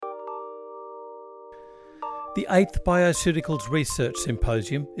The 8th Bioceuticals Research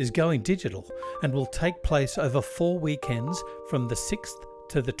Symposium is going digital and will take place over 4 weekends from the 6th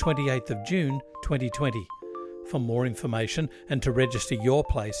to the 28th of June 2020. For more information and to register your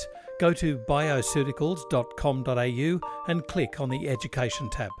place, go to bioceuticals.com.au and click on the Education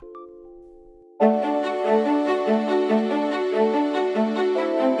tab.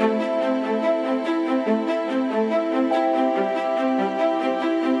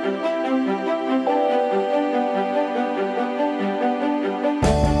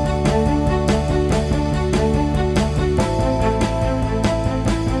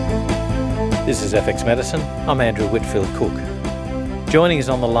 This is FX Medicine. I'm Andrew Whitfield Cook. Joining us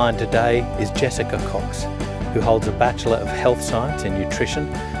on the line today is Jessica Cox, who holds a Bachelor of Health Science in Nutrition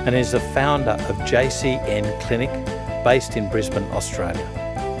and is the founder of JCN Clinic, based in Brisbane, Australia.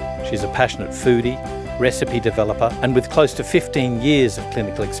 She's a passionate foodie, recipe developer, and with close to 15 years of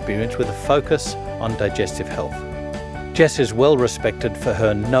clinical experience with a focus on digestive health. Jess is well respected for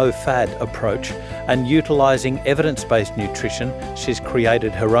her no-fad approach, and utilising evidence-based nutrition, she's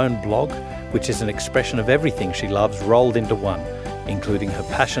created her own blog, which is an expression of everything she loves rolled into one, including her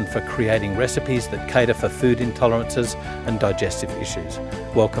passion for creating recipes that cater for food intolerances and digestive issues.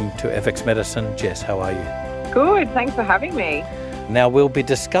 Welcome to FX Medicine. Jess, how are you? Good, thanks for having me. Now, we'll be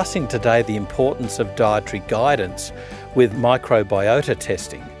discussing today the importance of dietary guidance with microbiota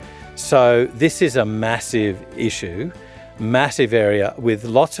testing. So this is a massive issue, massive area with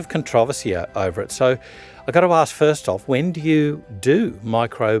lots of controversy over it. So I've got to ask first off, when do you do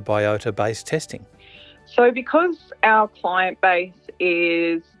microbiota-based testing? So because our client base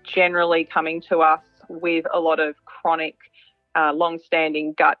is generally coming to us with a lot of chronic,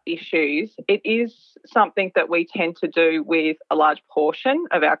 long-standing gut issues, it is something that we tend to do with a large portion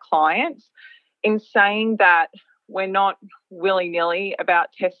of our clients. In saying that, we're not willy-nilly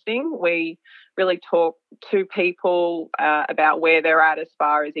about testing. We really talk to people about where they're at as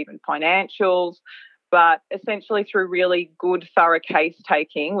far as even financials, but essentially through really good, thorough case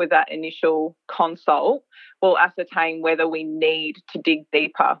taking with that initial consult, we'll ascertain whether we need to dig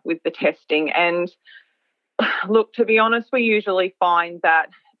deeper with the testing. And look, to be honest, we usually find that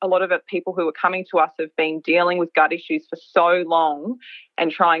a lot of the people who are coming to us have been dealing with gut issues for so long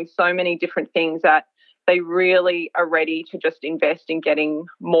and trying so many different things that they really are ready to just invest in getting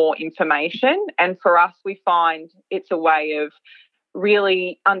more information. And for us, we find it's a way of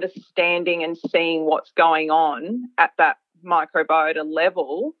really understanding and seeing what's going on at that microbiota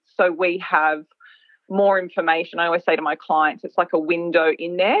level. So we have more information. I always say to my clients, it's like a window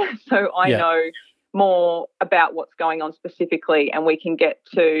in there. So I know more about what's going on specifically, and we can get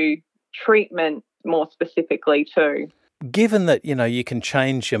to treatment more specifically too. Given that, you can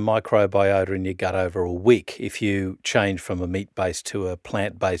change your microbiota in your gut over a week if you change from a meat-based to a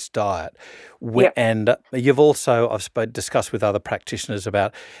plant-based diet. And you've also, I've discussed with other practitioners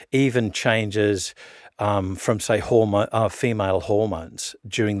about even changes from, say, female hormones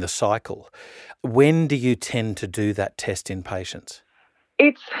during the cycle. When do you tend to do that test in patients?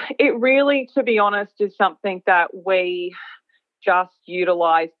 It really, to be honest, is something that we just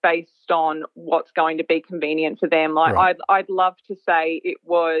utilise based on what's going to be convenient for them. I'd love to say it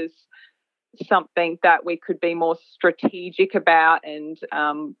was something that we could be more strategic about and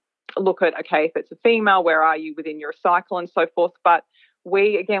look at, okay, if it's a female, where are you within your cycle and so forth. But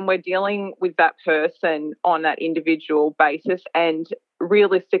we're dealing with that person on that individual basis, and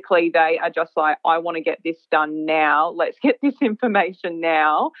realistically they are just like, I want to get this done now. Let's get this information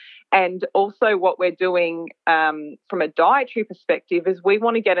now. And also what we're doing from a dietary perspective is we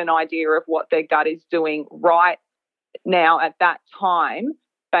want to get an idea of what their gut is doing right now at that time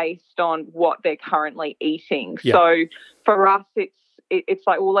based on what they're currently eating. Yeah. So for us, it's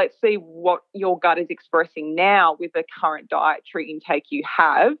like, well, let's see what your gut is expressing now with the current dietary intake you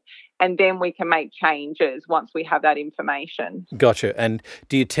have, and then we can make changes once we have that information. Gotcha. And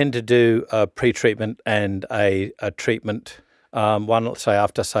do you tend to do a pre-treatment and a treatment one, say,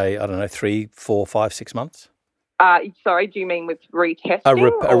 after, say, 3, 4, 5, 6 months? Sorry, do you mean with retesting? A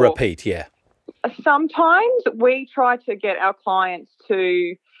repeat, yeah. Sometimes we try to get our clients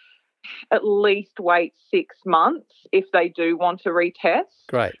to at least wait 6 months if they do want to retest.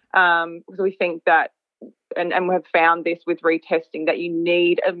 Great. Because we think that, and we have found this with retesting, that you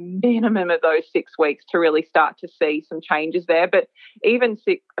need a minimum of those 6 weeks to really start to see some changes there. But even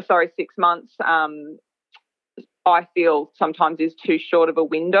 6 months, I feel sometimes is too short of a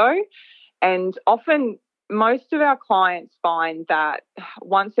window. And often most of our clients find that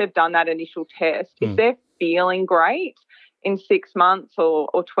once they've done that initial test, if they're feeling great in 6 months or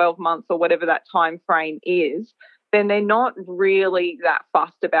 12 months or whatever that time frame is, then they're not really that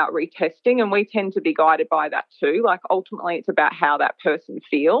fussed about retesting. And we tend to be guided by that too. Like, ultimately, it's about how that person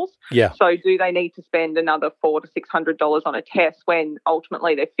feels. Yeah. So do they need to spend another $400 to $600 on a test when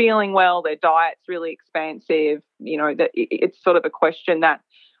ultimately they're feeling well, their diet's really expansive? You know, that it's sort of a question that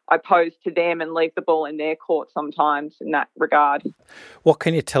I pose to them and leave the ball in their court sometimes in that regard. What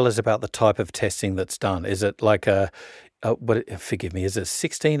can you tell us about the type of testing that's done? Is it like forgive me, is it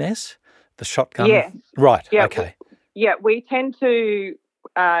 16S? The shotgun? Yes. Right, yeah, okay. We tend to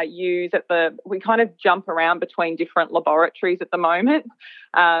use we kind of jump around between different laboratories at the moment.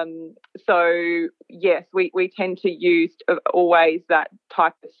 So, yes, we tend to use always that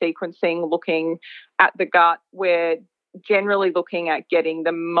type of sequencing, looking at the gut. We're generally looking at getting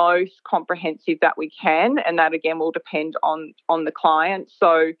the most comprehensive that we can, and that, again, will depend on the client.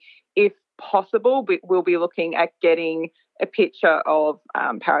 So if possible, we'll be looking at getting a picture of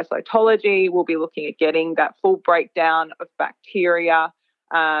parasitology. We'll be looking at getting that full breakdown of bacteria.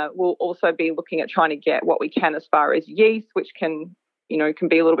 We'll also be looking at trying to get what we can as far as yeast, which can be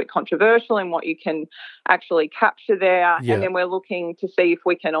a little bit controversial in what you can actually capture there. Yeah. And then we're looking to see if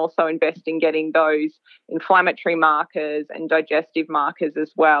we can also invest in getting those inflammatory markers and digestive markers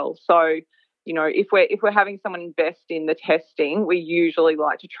as well. So, if we're having someone invest in the testing, we usually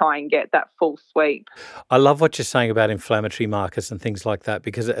like to try and get that full sweep. I love what you're saying about inflammatory markers and things like that,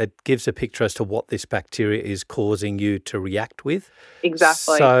 because it gives a picture as to what this bacteria is causing you to react with.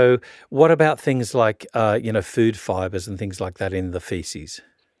 Exactly. So what about things like, food fibres and things like that in the feces?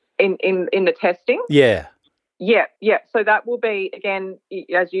 In the testing? Yeah. Yeah. So that will be, again,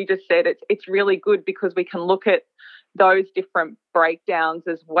 as you just said, it's really good because we can look at those different breakdowns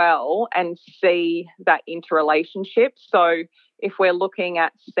as well and see that interrelationship. So if we're looking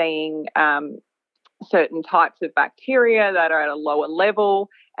at seeing certain types of bacteria that are at a lower level,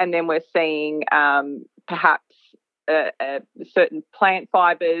 and then we're seeing perhaps certain plant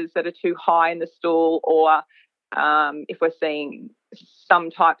fibres that are too high in the stool, or if we're seeing some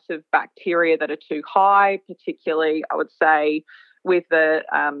types of bacteria that are too high, particularly, I would say, with the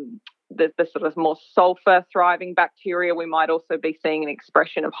sort of more sulfur thriving bacteria, we might also be seeing an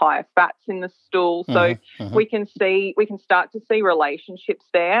expression of higher fats in the stool. So we can start to see relationships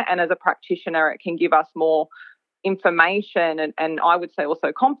there, and as a practitioner, it can give us more information and I would say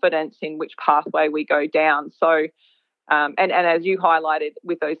also confidence in which pathway we go down. So and as you highlighted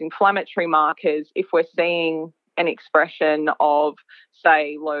with those inflammatory markers, if we're seeing an expression of,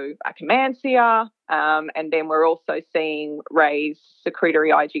 say, low Akkermansia, and then we're also seeing raised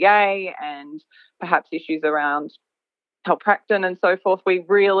secretory IgA and perhaps issues around calpractin and so forth, we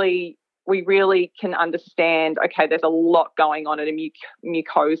really can understand, okay, there's a lot going on at a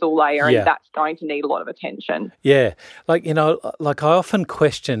mucosal layer, and that's going to need a lot of attention. Yeah. Like I often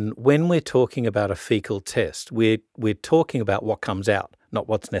question when we're talking about a fecal test, we're talking about what comes out, not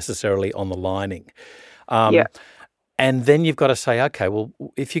what's necessarily on the lining. And then you've got to say, okay, well,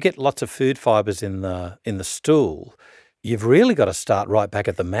 if you get lots of food fibres in the stool, you've really got to start right back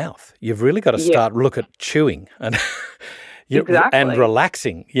at the mouth. You've really got to look at chewing and and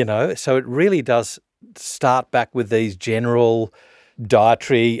relaxing, So it really does start back with these general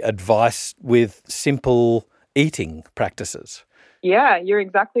dietary advice with simple eating practices. Yeah, you're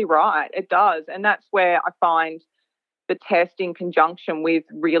exactly right. It does. And that's where I find the test in conjunction with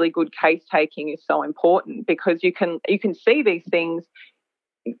really good case taking is so important, because you can see these things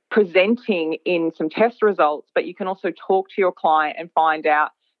presenting in some test results, but you can also talk to your client and find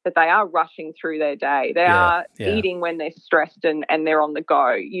out that they are rushing through their day. They are eating when they're stressed and they're on the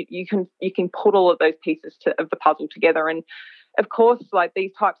go. You can put all of those pieces of the puzzle together. And of course, like,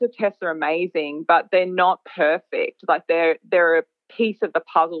 these types of tests are amazing, but they're not perfect. Like, they're a piece of the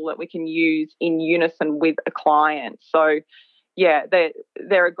puzzle that we can use in unison with a client. So, yeah,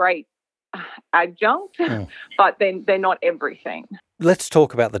 they're a great adjunct, but then they're not everything. Let's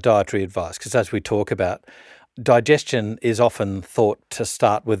talk about the dietary advice, because as we talk about, digestion is often thought to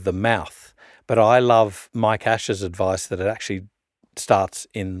start with the mouth, but I love Mike Ash's advice that it actually starts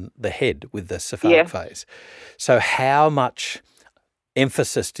in the head with the cephalic phase. So how much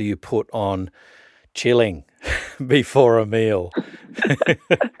emphasis do you put on chilling before a meal?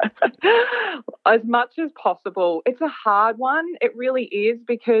 As much as possible. It's a hard one. It really is,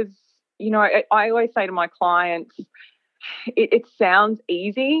 because, I always say to my clients, it sounds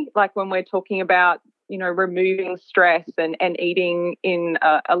easy, like when we're talking about, removing stress and eating in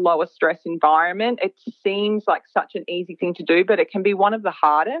a lower stress environment. It seems like such an easy thing to do, but it can be one of the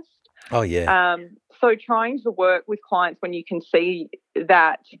hardest. Oh, yeah. So trying to work with clients when you can see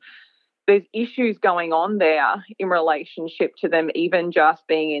that there's issues going on there in relationship to them even just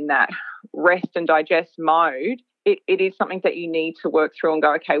being in that rest and digest mode it is something that you need to work through and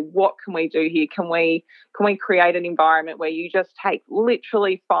go, okay, what can we do here? Can we create an environment where you just take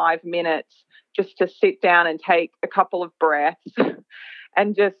literally 5 minutes just to sit down and take a couple of breaths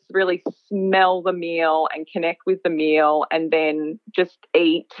and just really smell the meal and connect with the meal, and then just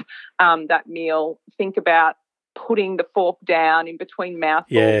eat that meal. Think about putting the fork down in between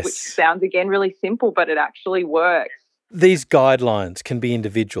mouthfuls, Yes. which sounds, again, really simple, but it actually works. These guidelines can be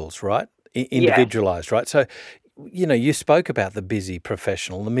individuals, right? Individualised, right? So, you spoke about the busy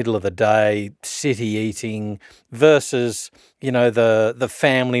professional in the middle of the day, city eating versus, the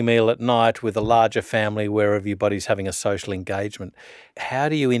family meal at night with a larger family where everybody's having a social engagement. How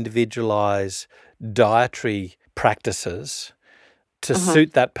do you individualise dietary practices to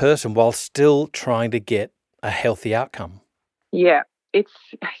suit that person while still trying to get a healthy outcome? Yeah, it's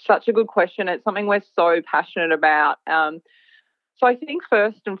such a good question. It's something we're so passionate about. So I think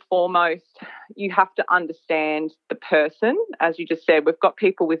first and foremost, you have to understand the person. As you just said, we've got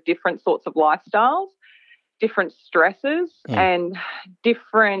people with different sorts of lifestyles, different stresses, and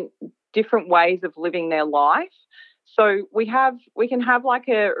different ways of living their life. So we can have like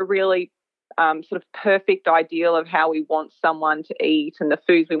a really sort of perfect ideal of how we want someone to eat and the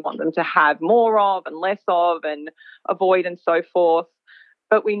foods we want them to have more of and less of and avoid and so forth.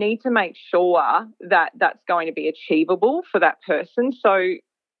 But we need to make sure that that's going to be achievable for that person. So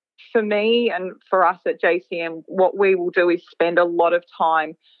for me and for us at JCM, what we will do is spend a lot of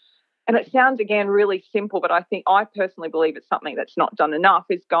time, and it sounds, again, really simple, but I personally believe it's something that's not done enough,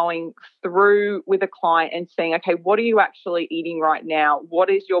 is going through with a client and seeing, okay, what are you actually eating right now? What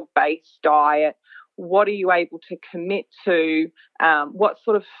is your base diet? What are you able to commit to? What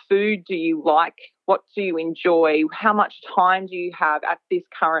sort of food do you like? What do you enjoy? How much time do you have at this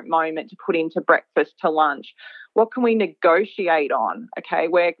current moment to put into breakfast, to lunch? What can we negotiate on? Okay,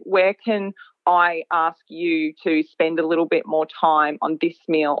 where can I ask you to spend a little bit more time on this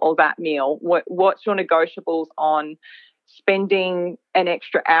meal or that meal? What's your negotiables on spending an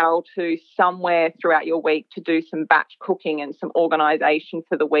extra hour or two somewhere throughout your week to do some batch cooking and some organisation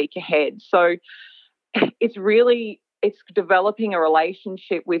for the week ahead? So it's developing a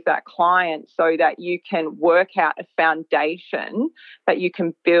relationship with that client so that you can work out a foundation that you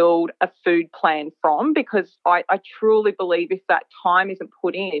can build a food plan from, because I truly believe if that time isn't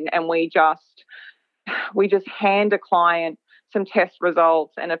put in and we just hand a client some test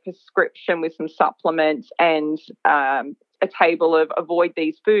results and a prescription with some supplements and a table of avoid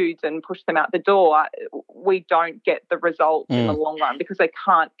these foods and push them out the door, we don't get the results in the long run because they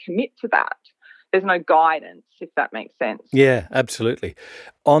can't commit to that. There's no guidance, if that makes sense. Yeah, absolutely.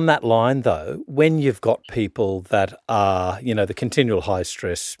 On that line, though, when you've got people that are, the continual high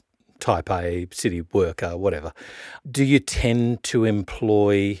stress, type A, city worker, whatever, do you tend to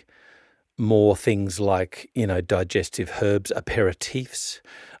employ more things like, digestive herbs, aperitifs,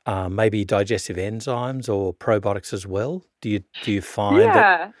 maybe digestive enzymes or probiotics as well? Do you find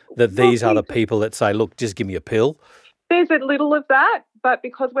that these are the people that say, look, just give me a pill? There's a little of that, but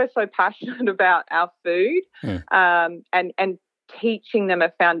because we're so passionate about our food and teaching them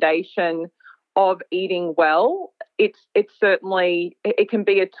a foundation of eating well, it's certainly, it can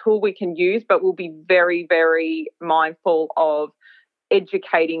be a tool we can use, but we'll be very, very mindful of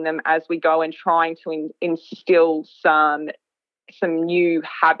educating them as we go and trying to instill some new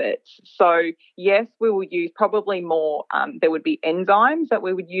habits. So yes, we will use probably more, there would be enzymes that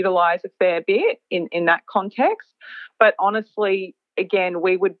we would utilize a fair bit in that context. But honestly, again,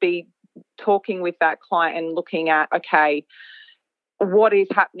 we would be talking with that client and looking at, okay, what is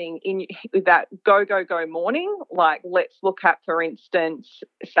happening in that go morning? Like, let's look at, for instance,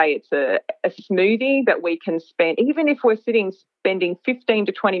 say it's a smoothie that we can spend, even if we're spending 15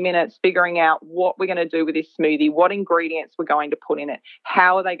 to 20 minutes figuring out what we're going to do with this smoothie, what ingredients we're going to put in it,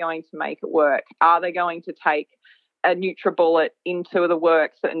 how are they going to make it work? Are they going to take a NutriBullet into the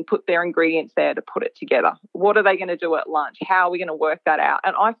works and put their ingredients there to put it together? What are they going to do at lunch? How are we going to work that out?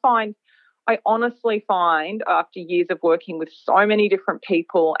 And I honestly find, after years of working with so many different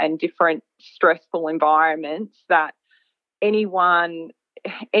people and different stressful environments, that anyone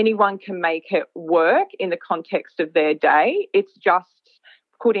can make it work in the context of their day. It's just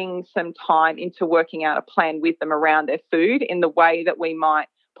putting some time into working out a plan with them around their food in the way that we might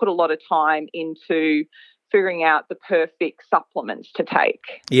put a lot of time into figuring out the perfect supplements to take.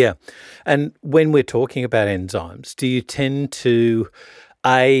 Yeah. And when we're talking about enzymes, do you tend to,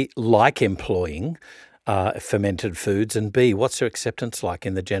 A, like employing fermented foods, and B, what's their acceptance like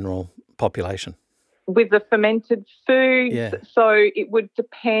in the general population? With the fermented foods, so it would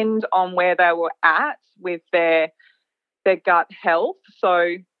depend on where they were at with their gut health.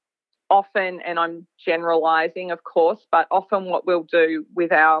 So often, and I'm generalizing, of course, but often what we'll do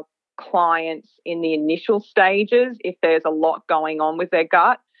with our clients in the initial stages, if there's a lot going on with their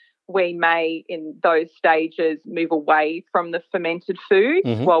gut, we may, in those stages, move away from the fermented foods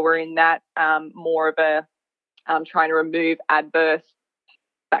while we're in that more of a trying to remove adverse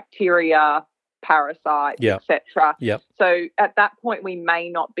bacteria, parasites, etc. Yep. So at that point, we may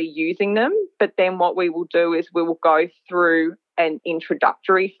not be using them, but then what we will do is we will go through an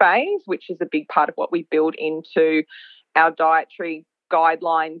introductory phase, which is a big part of what we build into our dietary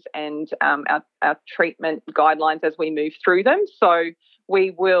guidelines and our treatment guidelines as we move through them. So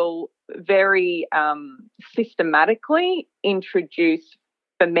we will very systematically introduce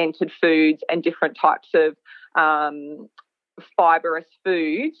fermented foods and different types of fibrous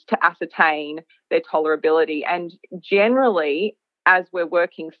foods to ascertain their tolerability. And generally, as we're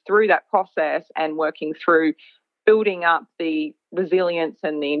working through that process and working through building up the resilience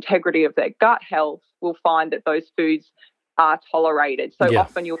and the integrity of their gut health, we'll find that those foods are tolerated. So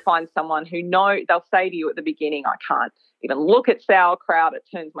often you'll find someone who they'll say to you at the beginning, I can't even look at sauerkraut, it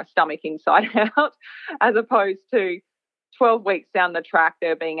turns my stomach inside out, as opposed to 12 weeks down the track,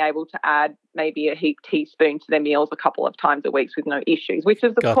 they're being able to add maybe a heaped teaspoon to their meals a couple of times a week with no issues, which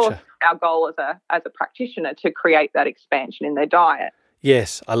is, of course, our goal as a practitioner, to create that expansion in their diet.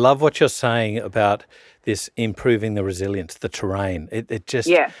 Yes, I love what you're saying about this improving the resilience, the terrain.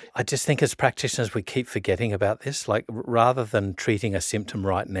 I just think as practitioners we keep forgetting about this. Like, rather than treating a symptom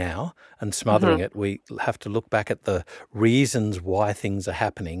right now and smothering it, we have to look back at the reasons why things are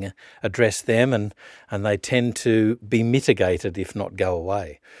happening, address them, and they tend to be mitigated, if not go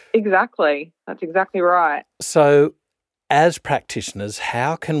away. Exactly. That's exactly right. So, as practitioners,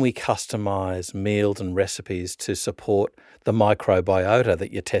 how can we customise meals and recipes to support the microbiota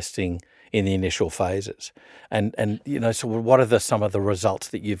that you're testing in the initial phases? And so what are some of the results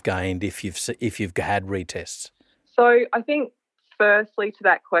that you've gained if you've had retests? So I think firstly to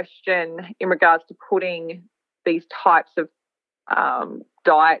that question in regards to putting these types of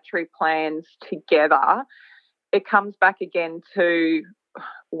dietary plans together, it comes back again to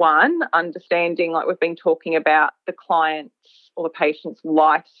one, understanding, like we've been talking about, the client's or the patient's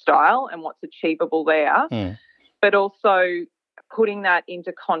lifestyle and what's achievable there, but also putting that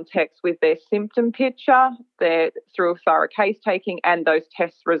into context with their symptom picture, through a thorough case taking and those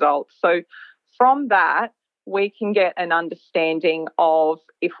test results. So from that, we can get an understanding of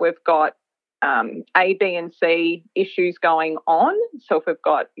if we've got A, B, and C issues going on. So if we've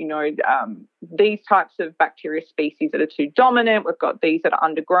got, these types of bacteria species that are too dominant, we've got these that are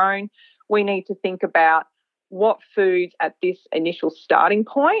undergrown, we need to think about what foods at this initial starting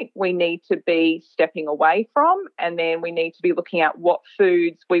point we need to be stepping away from, and then we need to be looking at what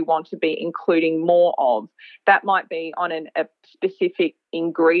foods we want to be including more of. That might be on a specific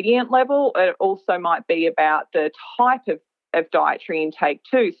ingredient level. It also might be about the type of dietary intake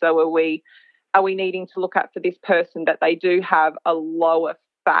too. So are we needing to look at for this person that they do have a lower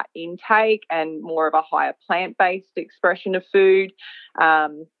fat intake and more of a higher plant-based expression of food?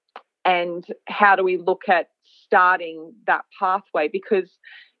 And how do we look at starting that pathway? Because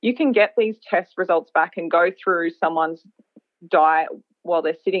you can get these test results back and go through someone's diet while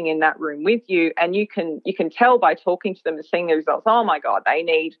they're sitting in that room with you, and you can tell by talking to them and seeing the results, oh my God, they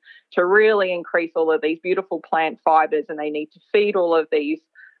need to really increase all of these beautiful plant fibers, and they need to feed all of these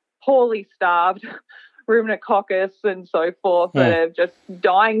poorly starved ruminococcus and so forth that are just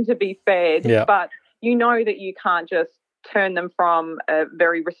dying to be fed. But you know that you can't just turn them from a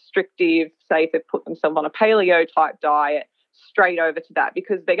very restrictive, say if they put themselves on a paleo type diet, straight over to that,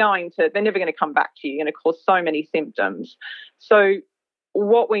 because they're never going to come back to you. You're going to cause so many symptoms. So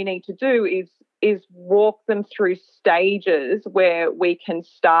what we need to do is walk them through stages where we can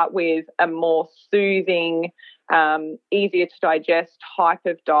start with a more soothing, easier to digest type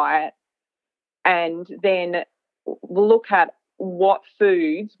of diet, and then look at what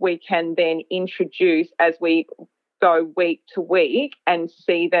foods we can then introduce as we go week to week and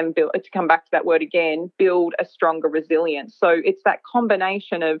see them build, to come back to that word again, build a stronger resilience. So it's that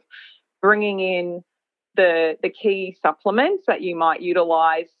combination of bringing in the key supplements that you might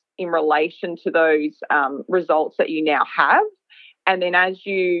utilize in relation to those results that you now have. And then as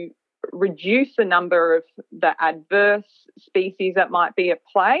you reduce the number of the adverse species that might be at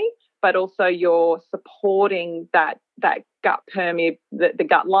play, but also you're supporting that gut the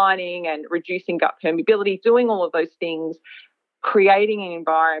gut lining and reducing gut permeability, doing all of those things, creating an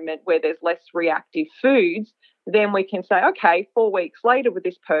environment where there's less reactive foods, then we can say, okay, 4 weeks later with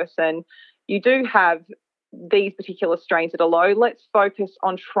this person, you do have these particular strains that are low. Let's focus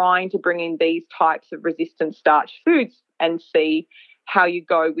on trying to bring in these types of resistant starch foods and see how you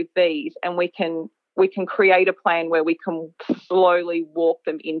go with these, and we can create a plan where we can slowly walk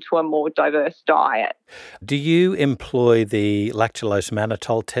them into a more diverse diet. Do you employ the lactulose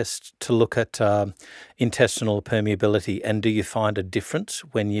mannitol test to look at intestinal permeability, and do you find a difference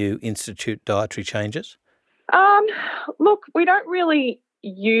when you institute dietary changes? Look, we don't really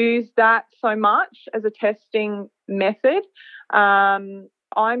use that so much as a testing method.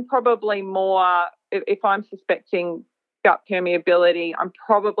 I'm probably more, if I'm suspecting gut permeability, I'm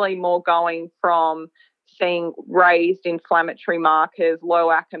probably more going from seeing raised inflammatory markers, low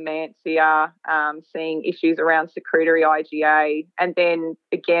Akkermansia, seeing issues around secretory IgA, and then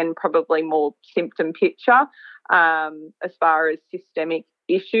again probably more symptom picture as far as systemic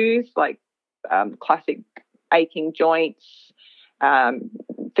issues like classic aching joints,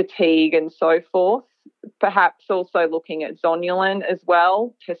 fatigue and so forth. Perhaps also looking at zonulin as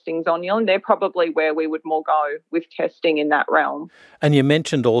well, testing zonulin. They're probably where we would more go with testing in that realm. And you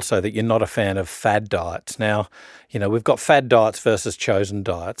mentioned also that you're not a fan of fad diets. Now, we've got fad diets versus chosen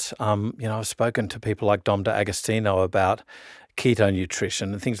diets. I've spoken to people like Dom D'Agostino about keto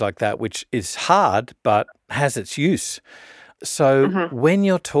nutrition and things like that, which is hard but has its use. So when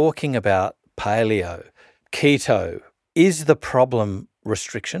you're talking about paleo, keto, is the problem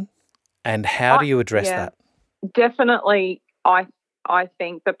restriction? And how do you address that? Definitely, I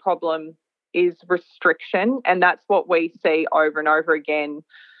think the problem is restriction, and that's what we see over and over again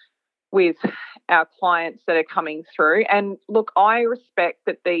with our clients that are coming through. And look, I respect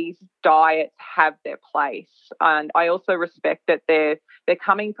that these diets have their place, and I also respect that they're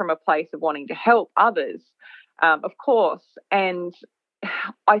coming from a place of wanting to help others, of course. And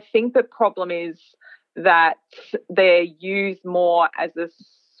I think the problem is that they're used more as a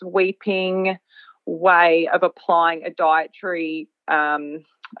sweeping way of applying a dietary, I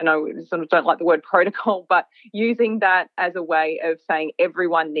know I sort of don't like the word protocol, but using that as a way of saying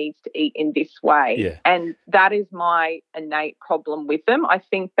everyone needs to eat in this way. Yeah. And that is my innate problem with them. I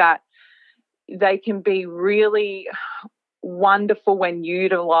think that they can be really wonderful when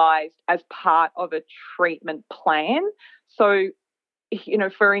utilised as part of a treatment plan. So,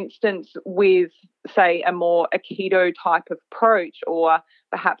 for instance, with, say, a keto type of approach, or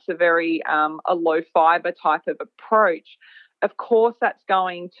perhaps a very a low fiber type of approach, of course that's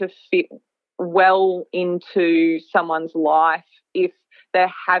going to fit well into someone's life if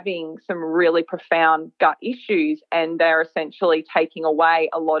they're having some really profound gut issues and they're essentially taking away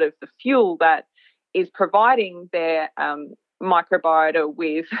a lot of the fuel that is providing their microbiota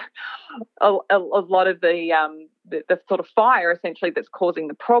with a lot of the sort of fire essentially that's causing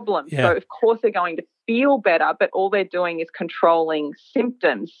the problem. Yeah. So of course they're going to feel better, but all they're doing is controlling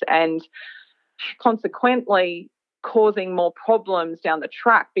symptoms and consequently causing more problems down the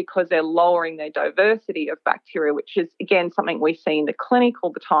track because they're lowering their diversity of bacteria, which is again something we see in the clinic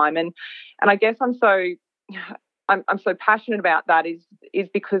all the time. And I guess I'm so passionate about that is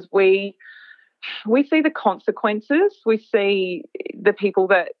because we see the consequences. We see the people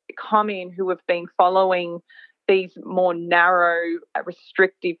that come in who have been following these more narrow,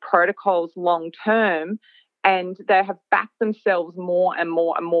 restrictive protocols long term, and they have backed themselves more and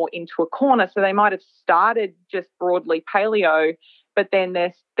more and more into a corner. So they might have started just broadly paleo, but then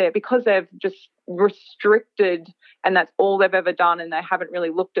they're because they've just restricted and that's all they've ever done, and they haven't really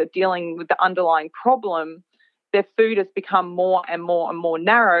looked at dealing with the underlying problem. Their food has become more and more and more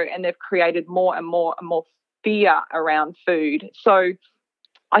narrow, and they've created more and more and more fear around food. So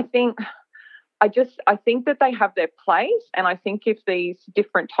I think that they have their place, and I think if these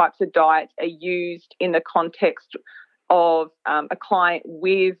different types of diets are used in the context of a client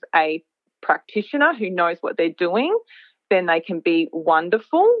with a practitioner who knows what they're doing, then they can be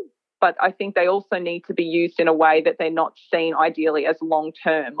wonderful. But I think they also need to be used in a way that they're not seen ideally as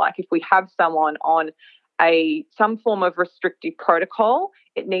long-term. Like if we have someone on some form of restrictive protocol,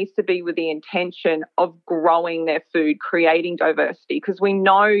 it needs to be with the intention of growing their food, creating diversity, because we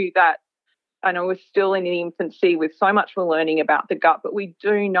know that, I know we're still in the infancy with so much we're learning about the gut, but we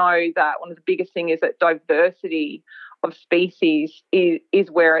do know that one of the biggest things is that diversity of species is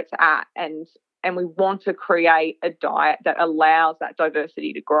where it's at, and we want to create a diet that allows that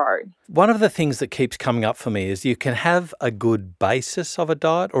diversity to grow. One of the things that keeps coming up for me is you can have a good basis of a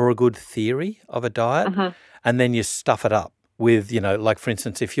diet or a good theory of a diet, and then you stuff it up with, like for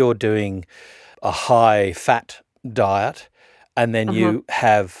instance, if you're doing a high fat diet and then you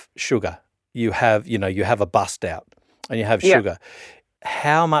have sugar, you have a bust out and you have sugar.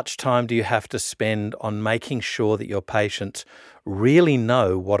 How much time do you have to spend on making sure that your patients really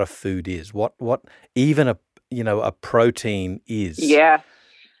know what a food is, what even a protein is? Yeah.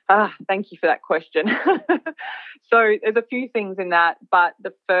 Thank you for that question. So there's a few things in that, but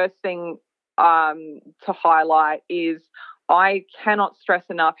the first thing to highlight is I cannot stress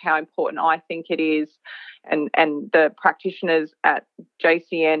enough how important I think it is, and the practitioners at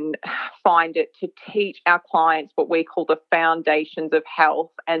JCN find it, to teach our clients what we call the foundations of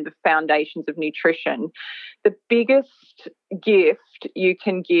health and the foundations of nutrition. The biggest gift you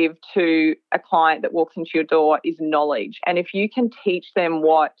can give to a client that walks into your door is knowledge. And if you can teach them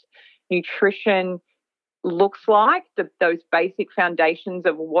what nutrition looks like, those basic foundations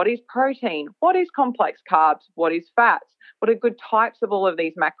of what is protein, what is complex carbs, what is fats, what are good types of all of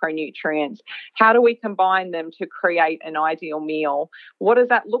these macronutrients, how do we combine them to create an ideal meal, what does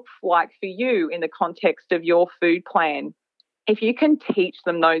that look like for you in the context of your food plan. If you can teach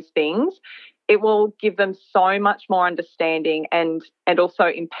them those things, it will give them so much more understanding and also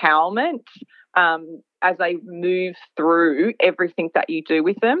empowerment as they move through everything that you do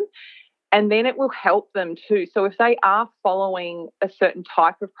with them. And then it will help them too. So if they are following a certain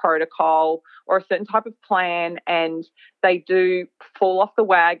type of protocol or a certain type of plan and they do fall off the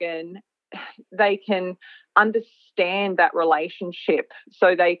wagon, they can understand that relationship.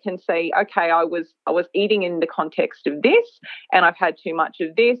 So they can say, okay, I was eating in the context of this and I've had too much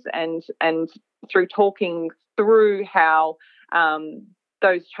of this, and through talking through how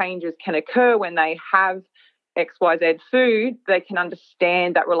those changes can occur when they have XYZ food, they can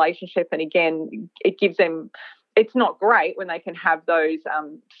understand that relationship. And again, it gives them, it's not great when they can have those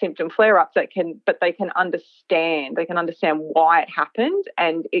symptom flare-ups, but they can understand why it happened,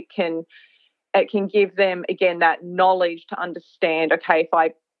 and it can give them, again, that knowledge to understand, okay,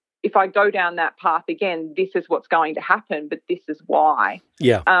 if I go down that path again, this is what's going to happen, but this is why.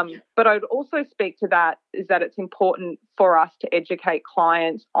 Yeah. But I would also speak to that, is that it's important for us to educate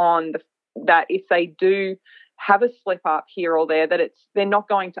clients on that if they do have a slip up here or there, that they're not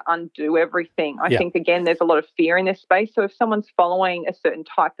going to undo everything. I think, again, there's a lot of fear in this space. So if someone's following a certain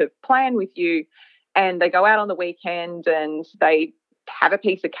type of plan with you and they go out on the weekend and they have a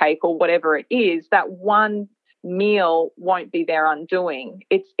piece of cake or whatever it is, that one meal won't be their undoing.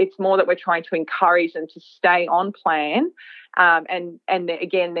 It's more that we're trying to encourage them to stay on plan, and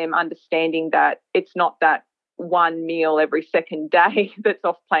again, them understanding that it's not that one meal every second day that's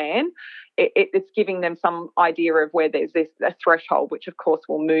off plan. It's giving them some idea of where there's a threshold, which of course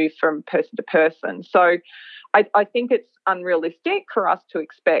will move from person to person. So I think it's unrealistic for us to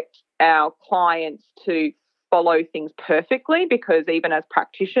expect our clients to follow things perfectly, because even as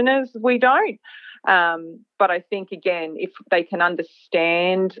practitioners, we don't. But I think, again, if they can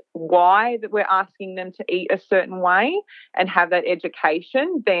understand why that we're asking them to eat a certain way and have that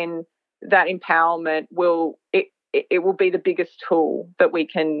education, then that empowerment will be the biggest tool that we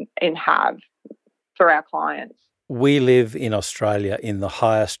can have for our clients. We live in Australia in the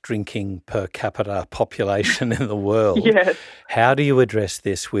highest drinking per capita population in the world. Yes. How do you address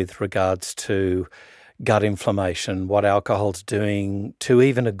this with regards to gut inflammation, what alcohol's doing to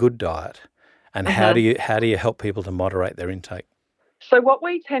even a good diet? And how do you help people to moderate their intake? So what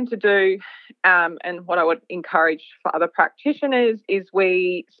we tend to do, and what I would encourage for other practitioners, is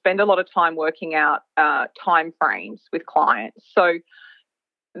we spend a lot of time working out time frames with clients. So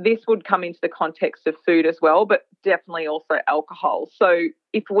this would come into the context of food as well, but definitely also alcohol. So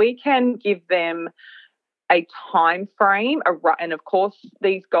if we can give them a time frame, and of course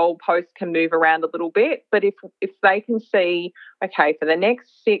these goalposts can move around a little bit, but if they can see, okay, for the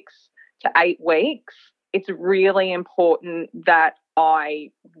next 6 to 8 weeks, it's really important that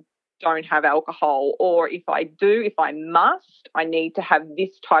I don't have alcohol, or if I must, I need to have this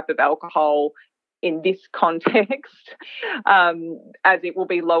type of alcohol in this context, as it will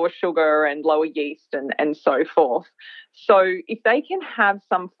be lower sugar and lower yeast and so forth. So if they can have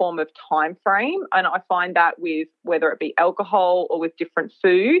some form of time frame, and I find that with whether it be alcohol or with different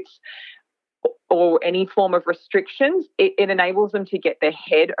foods or any form of restrictions, it enables them to get their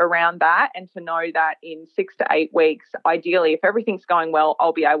head around that and to know that in 6 to 8 weeks, ideally, if everything's going well,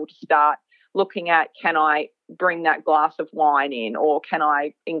 I'll be able to start looking at, can I bring that glass of wine in, or can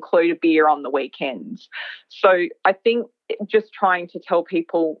I include a beer on the weekends? So I think just trying to tell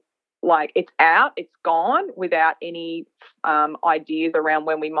people, like, it's out, it's gone, without any ideas around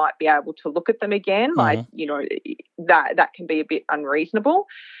when we might be able to look at them again. Like, that can be a bit unreasonable.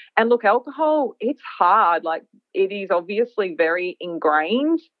 And look, alcohol, it's hard. Like, it is obviously very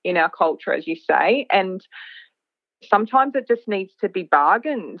ingrained in our culture, as you say, and sometimes it just needs to be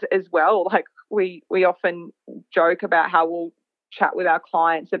bargained as well. Like, we often joke about how we'll chat with our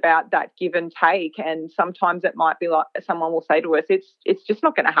clients about that give and take, and sometimes it might be like someone will say to us, it's just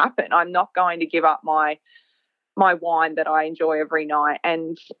not going to happen. I'm not going to give up my my wine that I enjoy every night.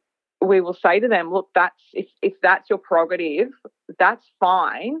 And we will say to them, look, if that's your prerogative, that's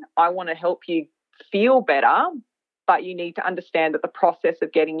fine. I want to help you feel better, but you need to understand that the process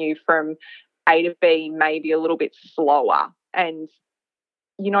of getting you from A to B may be a little bit slower. And,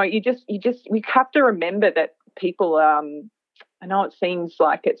 you have to remember that people, I know it seems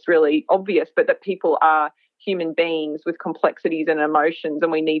like it's really obvious, but that people are human beings with complexities and emotions,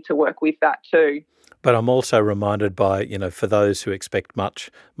 and we need to work with that too. But I'm also reminded by, for those who expect much,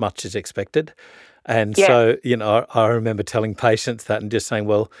 much is expected. And so, I remember telling patients that and just saying,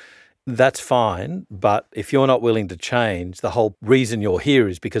 well, that's fine, but if you're not willing to change, the whole reason you're here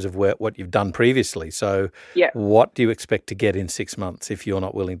is because of what you've done previously. So what do you expect to get in 6 months if you're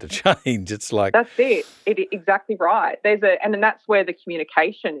not willing to change? It's like... That's it. Exactly right. And then that's where the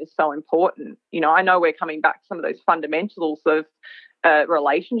communication is so important. I know we're coming back to some of those fundamentals of a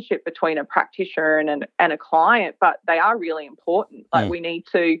relationship between a practitioner and a client, but they are really important. Like we need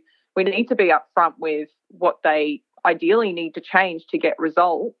to be upfront with what they ideally need to change to get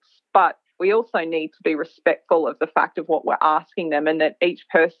results, but we also need to be respectful of the fact of what we're asking them, and that each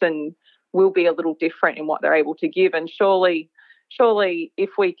person will be a little different in what they're able to give. And surely if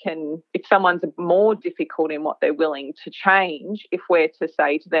someone's more difficult in what they're willing to change, if we're to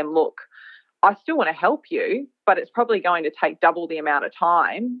say to them, look, I still want to help you, but it's probably going to take double the amount of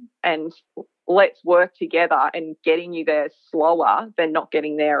time, and let's work together, and getting you there slower than not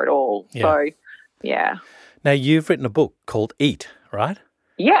getting there at all. Yeah. So, yeah. Now, you've written a book called Eat, right?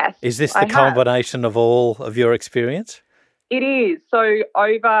 Yes. Is this the combination of all of your experience? It is. So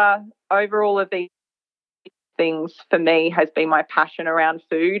over all of these things, for me, has been my passion around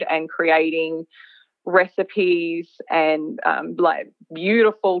food and creating recipes and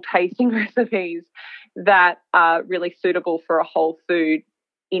beautiful tasting recipes that are really suitable for a whole food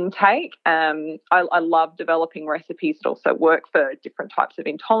intake. I love developing recipes that also work for different types of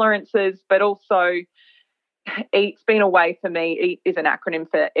intolerances, but also EAT's been a way for me. EAT is an acronym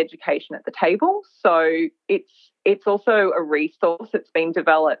for Education at the Table. So it's also a resource that's been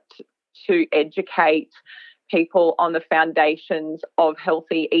developed to educate people on the foundations of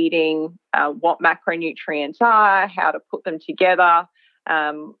healthy eating, what macronutrients are, how to put them together,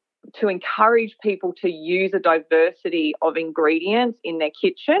 to encourage people to use a diversity of ingredients in their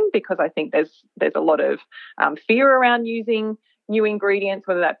kitchen, because I think there's a lot of fear around using new ingredients,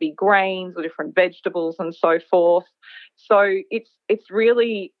 whether that be grains or different vegetables and so forth. So it's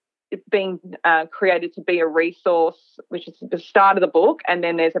really being created to be a resource, which is the start of the book, and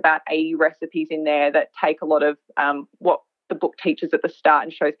then there's about 80 recipes in there that take a lot of what the book teaches at the start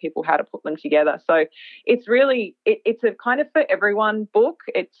and shows people how to put them together. So it's really it's a kind of for everyone book.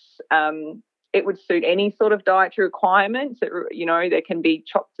 It would suit any sort of dietary requirements. There can be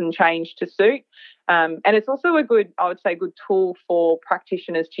chopped and changed to suit. And it's also a good tool for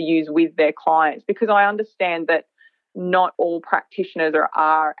practitioners to use with their clients, because I understand that not all practitioners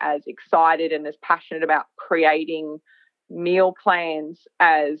are as excited and as passionate about creating meal plans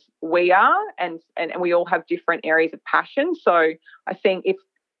as we are, and we all have different areas of passion. So I think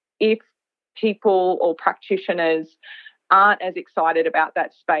if people or practitioners aren't as excited about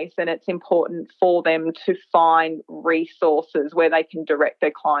that space, then it's important for them to find resources where they can direct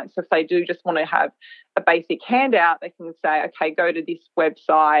their clients. So if they do just want to have a basic handout, they can say, okay, go to this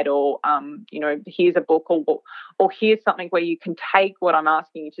website, or here's a book, or here's something where you can take what I'm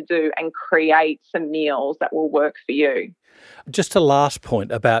asking you to do and create some meals that will work for you. Just a last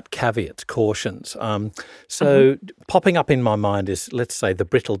point about caveats, cautions. Popping up in my mind is, let's say, the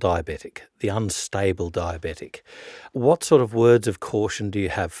brittle diabetic, the unstable diabetic. What sort of words of caution do you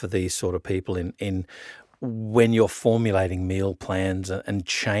have for these sort of people in when you're formulating meal plans and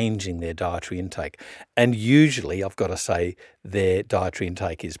changing their dietary intake? And usually, I've got to say, their dietary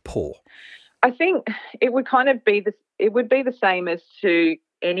intake is poor. I think it would kind of be the same as to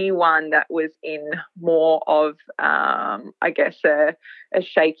anyone that was in more of, a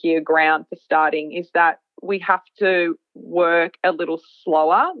shakier ground for starting, is that we have to work a little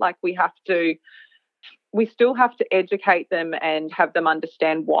slower. Like we still have to educate them and have them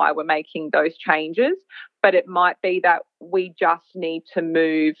understand why we're making those changes, but it might be that we just need to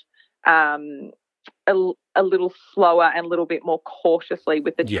move a little slower and a little bit more cautiously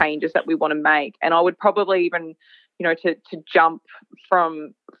with the changes that we want to make. And I would probably even, to jump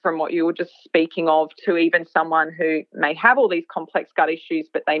from what you were just speaking of to even someone who may have all these complex gut issues,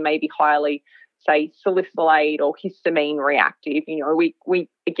 but they may be highly, say, salicylate or histamine reactive.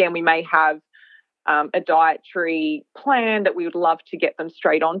 We may have a dietary plan that we would love to get them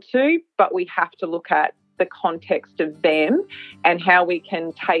straight onto, but we have to look at the context of them and how we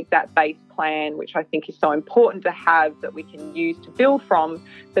can take that base plan plan, which I think is so important to have, that we can use to build from,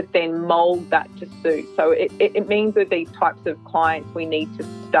 but then mould that to suit. So it means with these types of clients, we need to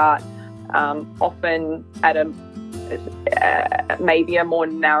start often at maybe a more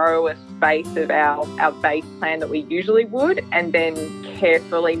narrower space of our base plan that we usually would, and then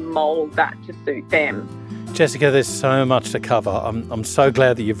carefully mould that to suit them. Jessica, there's so much to cover. I'm so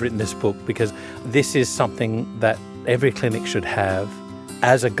glad that you've written this book, because this is something that every clinic should have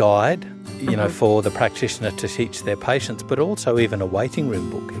as a guide, you know, for the practitioner to teach their patients, but also even a waiting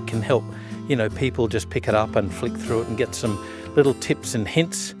room book. It can help, you know, people just pick it up and flick through it and get some little tips and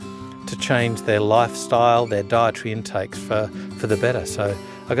hints to change their lifestyle, their dietary intakes for the better. So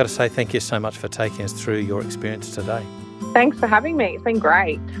I've got to say thank you so much for taking us through your experience today. Thanks for having me. It's been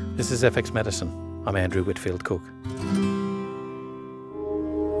great. This is FX Medicine. I'm Andrew Whitfield Cook.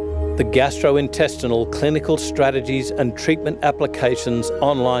 The Gastrointestinal Clinical Strategies and Treatment Applications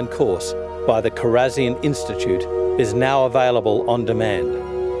online course by the Karazian Institute is now available on demand.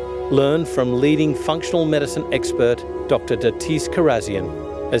 Learn from leading functional medicine expert Dr. Datis Karazian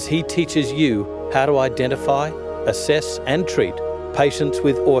as he teaches you how to identify, assess and treat patients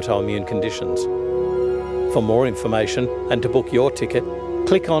with autoimmune conditions. For more information and to book your ticket,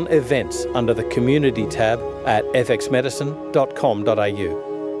 click on Events under the Community tab at fxmedicine.com.au.